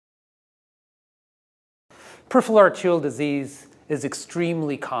Peripheral arterial disease is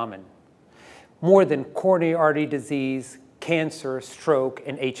extremely common, more than coronary artery disease, cancer, stroke,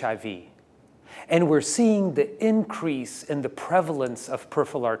 and HIV. And we're seeing the increase in the prevalence of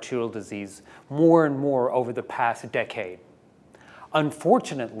peripheral arterial disease more and more over the past decade.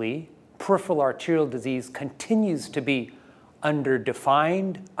 Unfortunately, peripheral arterial disease continues to be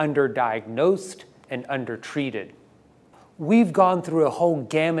underdefined, underdiagnosed, and undertreated. We've gone through a whole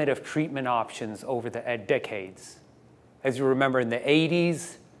gamut of treatment options over the decades. As you remember, in the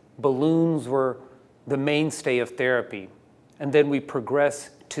 80s, balloons were the mainstay of therapy. And then we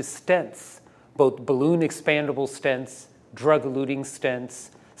progressed to stents, both balloon expandable stents, drug-eluting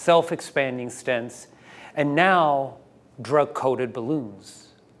stents, self-expanding stents, and now drug-coated balloons.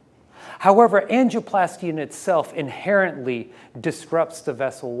 However, angioplasty in itself inherently disrupts the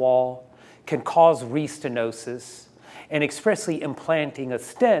vessel wall, can cause restenosis, and expressly implanting a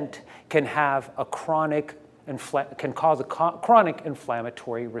stent can cause a chronic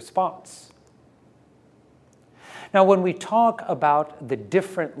inflammatory response. Now, when we talk about the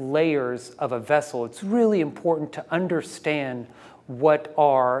different layers of a vessel, it's really important to understand what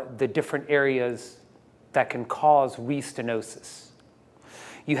are the different areas that can cause restenosis.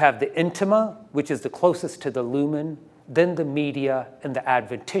 You have the intima, which is the closest to the lumen, then the media, and the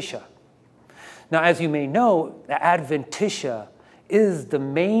adventitia. Now, as you may know, the adventitia is the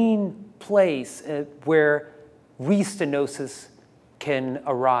main place where restenosis can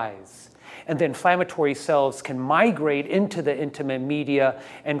arise. And the inflammatory cells can migrate into the intima media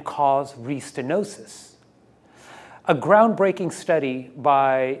and cause restenosis. A groundbreaking study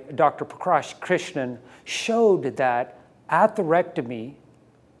by Dr. Prakash Krishnan showed that atherectomy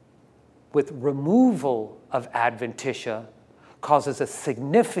with removal of adventitia causes a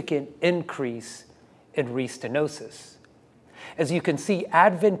significant increase in restenosis. As you can see,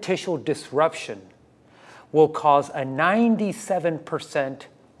 adventitial disruption will cause a 97%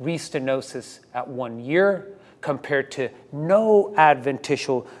 restenosis at 1 year compared to no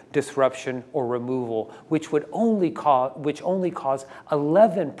adventitial disruption or removal, which only cause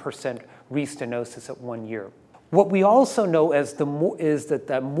 11% restenosis at 1 year. What we also know is that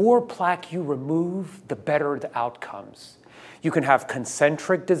the more plaque you remove, the better the outcomes. You can have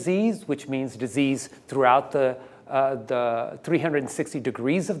concentric disease, which means disease throughout the 360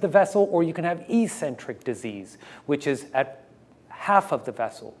 degrees of the vessel, or you can have eccentric disease, which is at half of the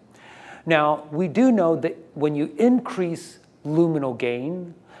vessel. Now, we do know that when you increase luminal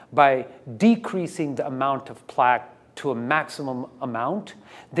gain by decreasing the amount of plaque to a maximum amount,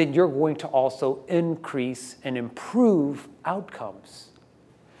 then you're going to also increase and improve outcomes.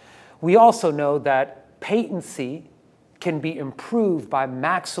 We also know that patency can be improved by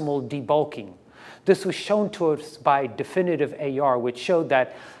maximal debulking. This was shown to us by definitive AR, which showed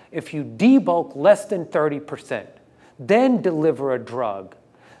that if you debulk less than 30%, then deliver a drug,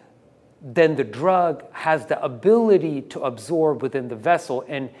 then the drug has the ability to absorb within the vessel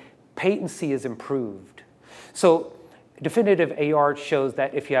and patency is improved. So definitive AR shows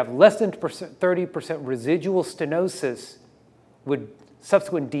that if you have less than 30% residual stenosis with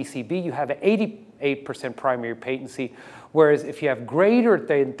subsequent DCB, you have an 88% primary patency, whereas if you have greater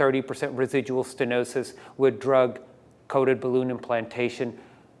than 30% residual stenosis with drug-coated balloon implantation,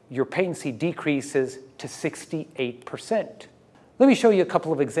 your patency decreases to 68%. Let me show you a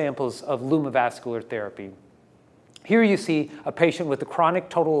couple of examples of lumivascular therapy. Here you see a patient with a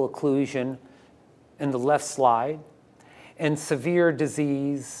chronic total occlusion in the left slide and severe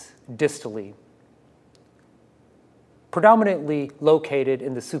disease distally, predominantly located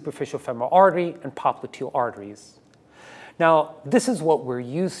in the superficial femoral artery and popliteal arteries. Now, this is what we're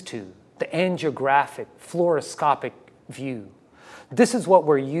used to, the angiographic, fluoroscopic view. This is what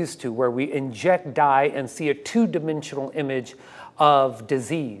we're used to, where we inject dye and see a two-dimensional image of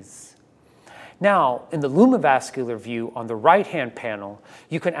disease. Now, in the lumivascular view on the right-hand panel,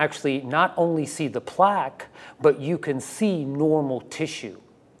 you can actually not only see the plaque, but you can see normal tissue.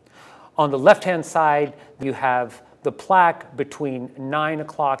 On the left-hand side, you have the plaque between 9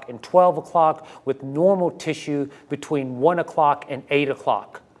 o'clock and 12 o'clock with normal tissue between 1 o'clock and 8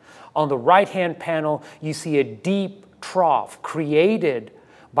 o'clock. On the right-hand panel, you see a deep trough created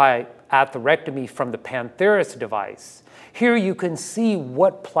by atherectomy from the PANTHERIS device. Here you can see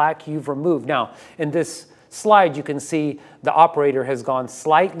what plaque you've removed. Now, in this slide, you can see the operator has gone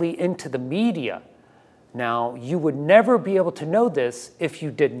slightly into the media. Now, you would never be able to know this if you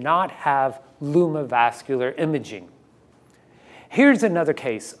did not have lumivascular imaging. Here's another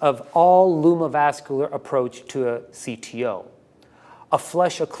case of all lumivascular approach to a CTO. A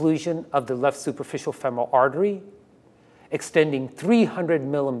flush occlusion of the left superficial femoral artery extending 300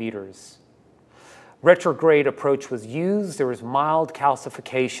 millimeters. retrograde approach was used, there was mild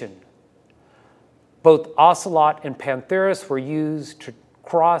calcification. Both OCELOT and PANTHERIS were used to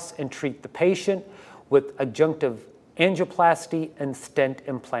cross and treat the patient with adjunctive angioplasty and stent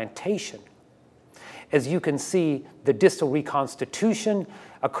implantation. As you can see, the distal reconstitution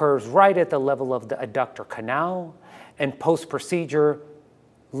occurs right at the level of the adductor canal, and post-procedure,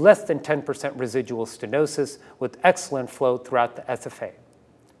 less than 10% residual stenosis with excellent flow throughout the SFA.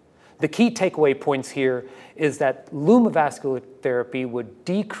 The key takeaway points here is that lumivascular therapy would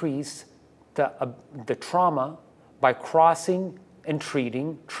decrease the trauma by crossing and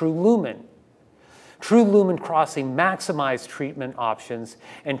treating true lumen. True lumen crossing maximized treatment options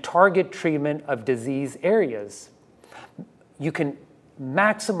and target treatment of disease areas. You can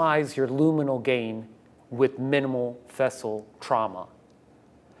maximize your luminal gain with minimal vessel trauma.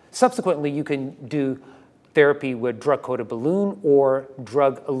 Subsequently, you can do therapy with drug-coated balloon or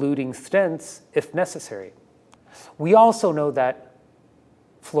drug-eluting stents if necessary. We also know that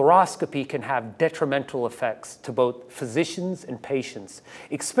fluoroscopy can have detrimental effects to both physicians and patients,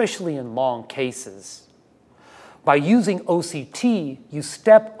 especially in long cases. By using OCT, you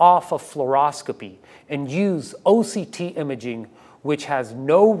step off of fluoroscopy and use OCT imaging, which has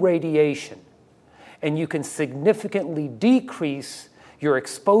no radiation, and you can significantly decrease your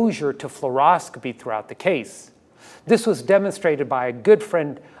exposure to fluoroscopy throughout the case. This was demonstrated by a good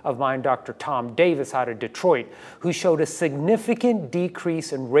friend of mine, Dr. Tom Davis out of Detroit, who showed a significant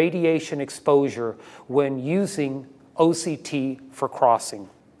decrease in radiation exposure when using OCT for crossing.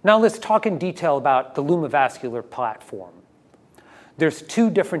 Now let's talk in detail about the Lumivascular platform. There's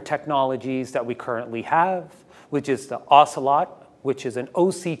two different technologies that we currently have, which is the OCELOT, which is an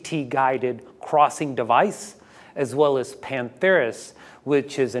OCT-guided crossing device, as well as PANTHERIS,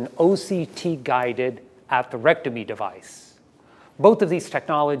 which is an OCT-guided atherectomy device. Both of these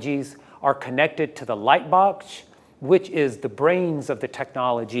technologies are connected to the light box, which is the brains of the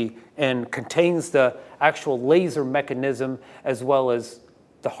technology and contains the actual laser mechanism as well as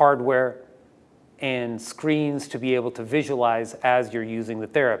the hardware and screens to be able to visualize as you're using the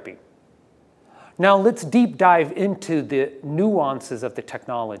therapy. Now let's deep dive into the nuances of the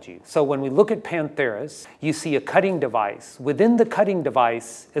technology. So when we look at PANTHERIS, you see a cutting device. Within the cutting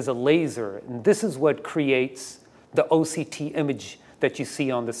device is a laser, and this is what creates the OCT image that you see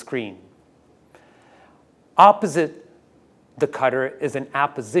on the screen. Opposite the cutter is an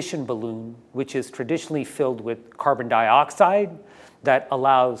apposition balloon, which is traditionally filled with carbon dioxide that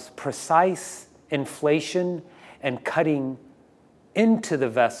allows precise inflation and cutting into the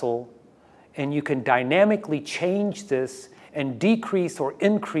vessel, and you can dynamically change this and decrease or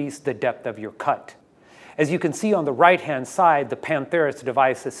increase the depth of your cut. As you can see on the right-hand side, the PANTHERIS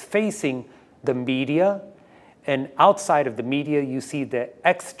device is facing the media, and outside of the media you see the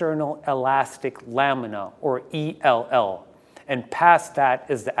external elastic lamina, or ELL, and past that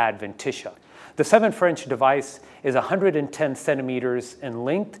is the adventitia. The 7 French device is 110 centimeters in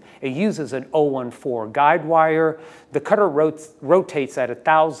length. It uses an 014 guide wire. The cutter rotates at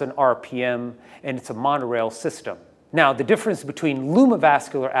 1,000 RPM, and it's a monorail system. Now, the difference between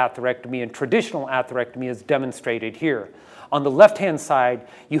lumivascular atherectomy and traditional atherectomy is demonstrated here. On the left-hand side,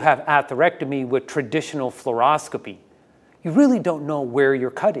 you have atherectomy with traditional fluoroscopy. You really don't know where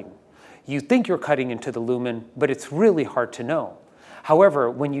you're cutting. You think you're cutting into the lumen, but it's really hard to know. However,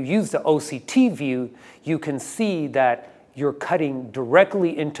 when you use the OCT view, you can see that you're cutting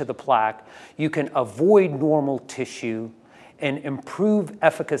directly into the plaque. You can avoid normal tissue and improve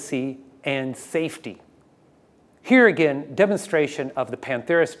efficacy and safety. Here again, demonstration of the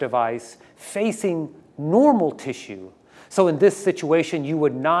PANTHERIS device facing normal tissue. So in this situation, you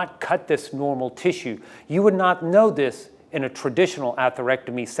would not cut this normal tissue. You would not know this in a traditional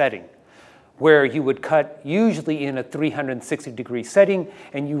atherectomy setting, where you would cut usually in a 360-degree setting,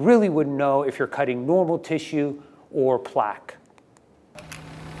 and you really wouldn't know if you're cutting normal tissue or plaque.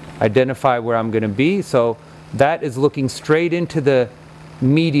 Identify where I'm going to be. So that is looking straight into the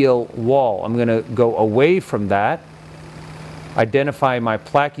medial wall. I'm going to go away from that. Identify my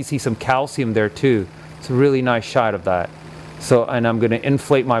plaque. You see some calcium there too. It's a really nice shot of that. So, and I'm going to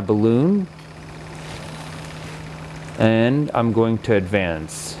inflate my balloon, and I'm going to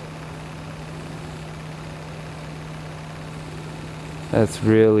advance. That's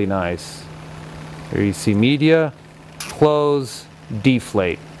really nice. Here you see media, close,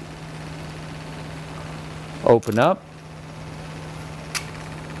 deflate. Open up.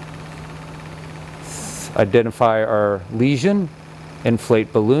 Identify our lesion,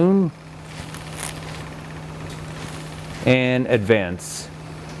 inflate balloon, and advance.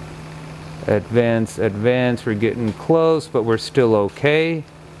 Advance, advance. We're getting close, but we're still okay.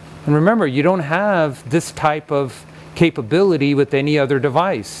 And remember, you don't have this type of capability with any other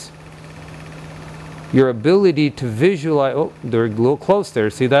device. Your ability to visualize, oh, they're a little close there,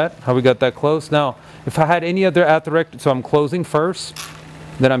 see that? How we got that close? Now, if I had any other atherectomy, so I'm closing first,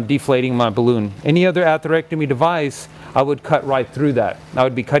 then I'm deflating my balloon. Any other atherectomy device, I would cut right through that. I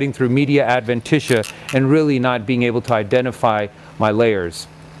would be cutting through media adventitia and really not being able to identify my layers.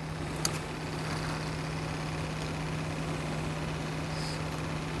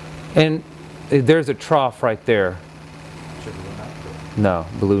 And there's a trough right there. No,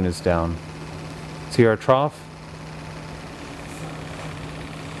 balloon is down. See our trough?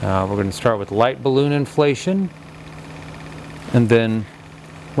 We're going to start with light balloon inflation. And then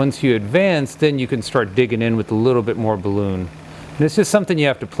once you advance, then you can start digging in with a little bit more balloon. And it's just something you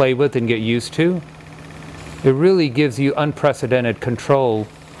have to play with and get used to. It really gives you unprecedented control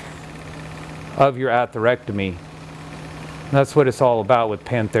of your atherectomy. And that's what it's all about with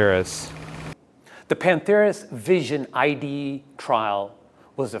PANTHERIS. The PANTHERIS Vision ID trial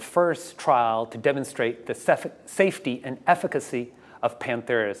was the first trial to demonstrate the safety and efficacy of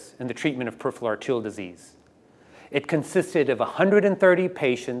PANTHERIS in the treatment of peripheral arterial disease. It consisted of 130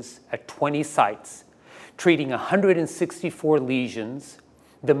 patients at 20 sites, treating 164 lesions.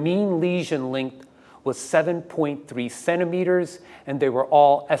 The mean lesion length was 7.3 centimeters, and they were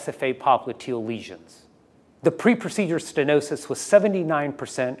all SFA popliteal lesions. The pre-procedure stenosis was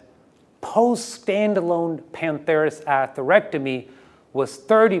 79%. Post-standalone PANTHERIS atherectomy was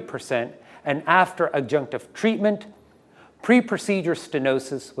 30%, and after adjunctive treatment, pre-procedure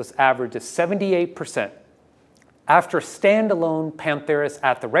stenosis was averaged at 78%. After standalone PANTHERIS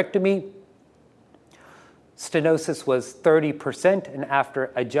atherectomy, stenosis was 30%, and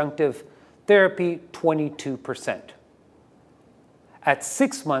after adjunctive therapy, 22%. At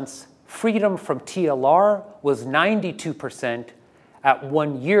 6 months, freedom from TLR was 92%, at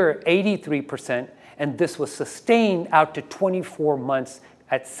 1 year, 83%, and this was sustained out to 24 months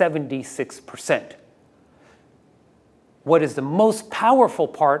at 76%. What is the most powerful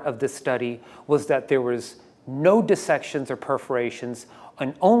part of this study was that there was no dissections or perforations,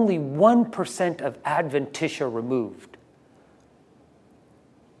 and only 1% of adventitia removed.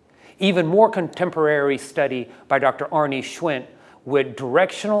 Even more contemporary study by Dr. Arnie Schwint with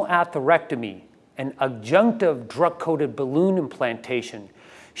directional atherectomy and adjunctive drug-coated balloon implantation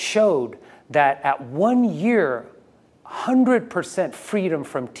showed that at 1 year, 100% freedom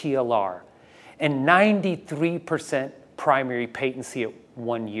from TLR and 93% primary patency at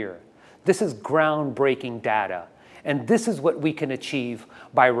 1 year. This is groundbreaking data, and this is what we can achieve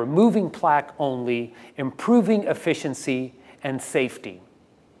by removing plaque only, improving efficiency and safety.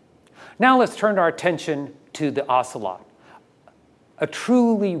 Now let's turn our attention to the OCELOT, a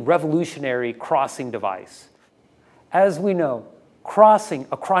truly revolutionary crossing device. As we know, crossing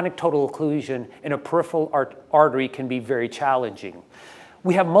a chronic total occlusion in a peripheral artery can be very challenging.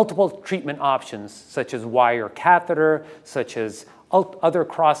 We have multiple treatment options, such as wire catheter, such as other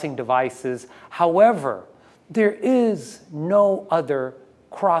crossing devices. However, there is no other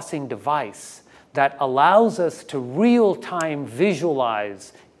crossing device that allows us to real-time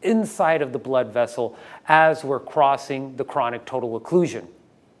visualize inside of the blood vessel as we're crossing the chronic total occlusion.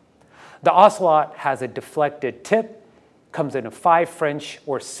 The OCELOT has a deflected tip, comes in a 5 French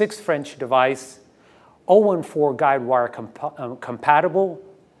or 6 French device, 014 guide wire compatible,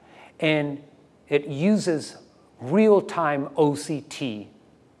 and it uses real-time OCT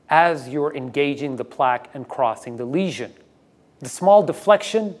as you're engaging the plaque and crossing the lesion. The small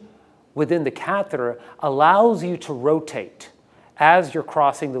deflection within the catheter allows you to rotate as you're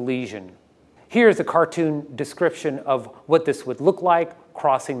crossing the lesion. Here's a cartoon description of what this would look like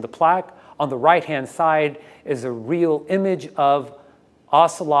crossing the plaque. On the right-hand side is a real image of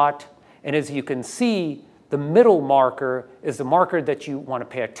OCELOT, and as you can see, the middle marker is the marker that you want to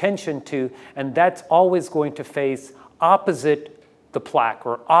pay attention to, and that's always going to face opposite the plaque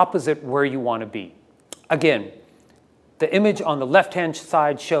or opposite where you want to be. Again, the image on the left-hand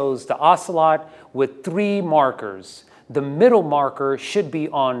side shows the OCELOT with 3 markers. The middle marker should be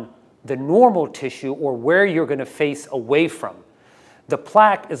on the normal tissue or where you're going to face away from. The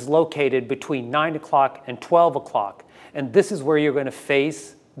plaque is located between 9 o'clock and 12 o'clock, and this is where you're going to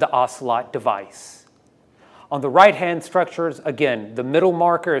face the OCELOT device. On the right-hand structures, again, the middle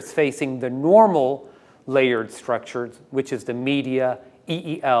marker is facing the normal layered structures, which is the media,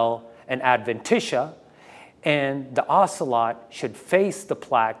 EEL, and adventitia, and the OCELOT should face the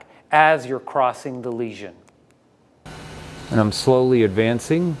plaque as you're crossing the lesion. And I'm slowly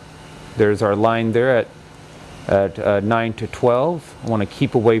advancing. There's our line there at 9 to 12. I want to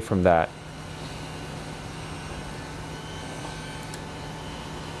keep away from that.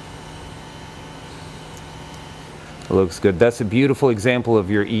 looks good. That's a beautiful example of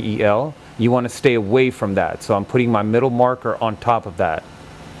your EEL. You want to stay away from that. So I'm putting my middle marker on top of that.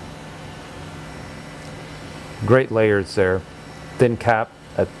 Great layers there. Thin cap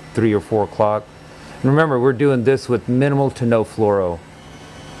at 3 or 4 o'clock. And remember, we're doing this with minimal to no fluoro.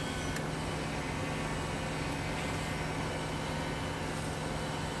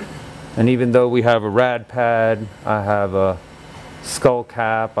 And even though we have a rad pad, I have a skull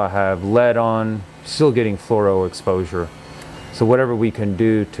cap, I have lead on, still getting fluoro exposure. So whatever we can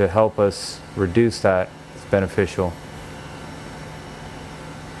do to help us reduce that is beneficial.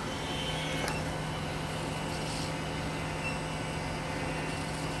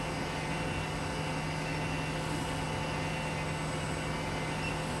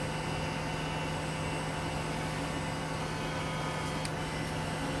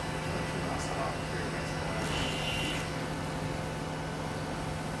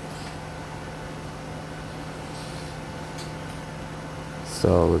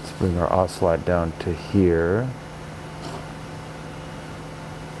 So let's bring our OCELOT down to here.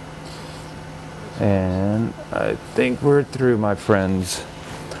 And I think we're through, my friends.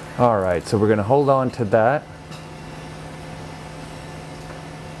 All right, so we're going to hold on to that.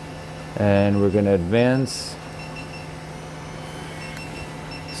 And we're going to advance.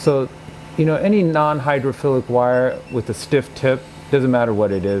 So, you know, any non-hydrophilic wire with a stiff tip, doesn't matter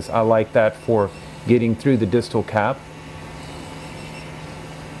what it is. I like that for getting through the distal cap.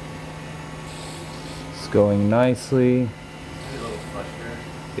 Going nicely.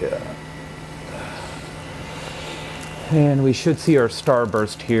 Yeah. And we should see our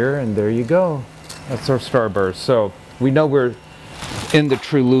starburst here, and there you go. That's our starburst. So we know we're in the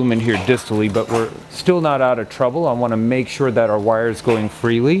true lumen here distally, but we're still not out of trouble. I want to make sure that our wire is going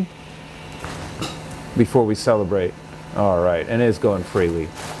freely before we celebrate. All right, and it is going freely.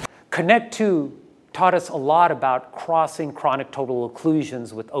 Connect 2 taught us a lot about crossing chronic total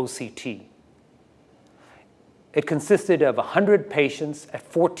occlusions with OCT. It consisted of 100 patients at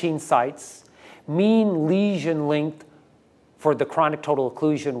 14 sites. Mean lesion length for the chronic total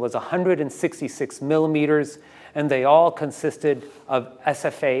occlusion was 166 millimeters, and they all consisted of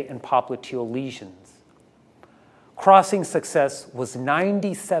SFA and popliteal lesions. Crossing success was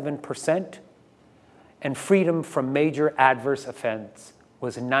 97%, and freedom from major adverse events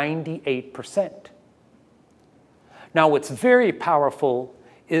was 98%. Now, what's very powerful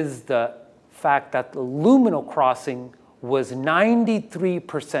is the fact that the luminal crossing was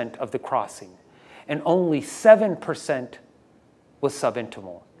 93% of the crossing, and only 7% was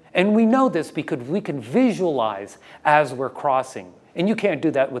subintimal. And we know this because we can visualize as we're crossing, and you can't do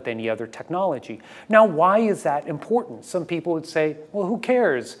that with any other technology. Now, why is that important? Some people would say, well, who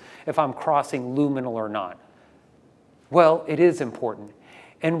cares if I'm crossing luminal or not? Well, it is important.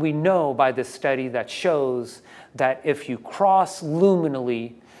 And we know by this study that shows that if you cross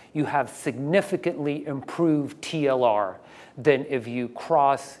luminally, you have significantly improved TLR than if you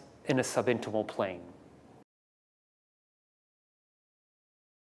cross in a subintimal plane.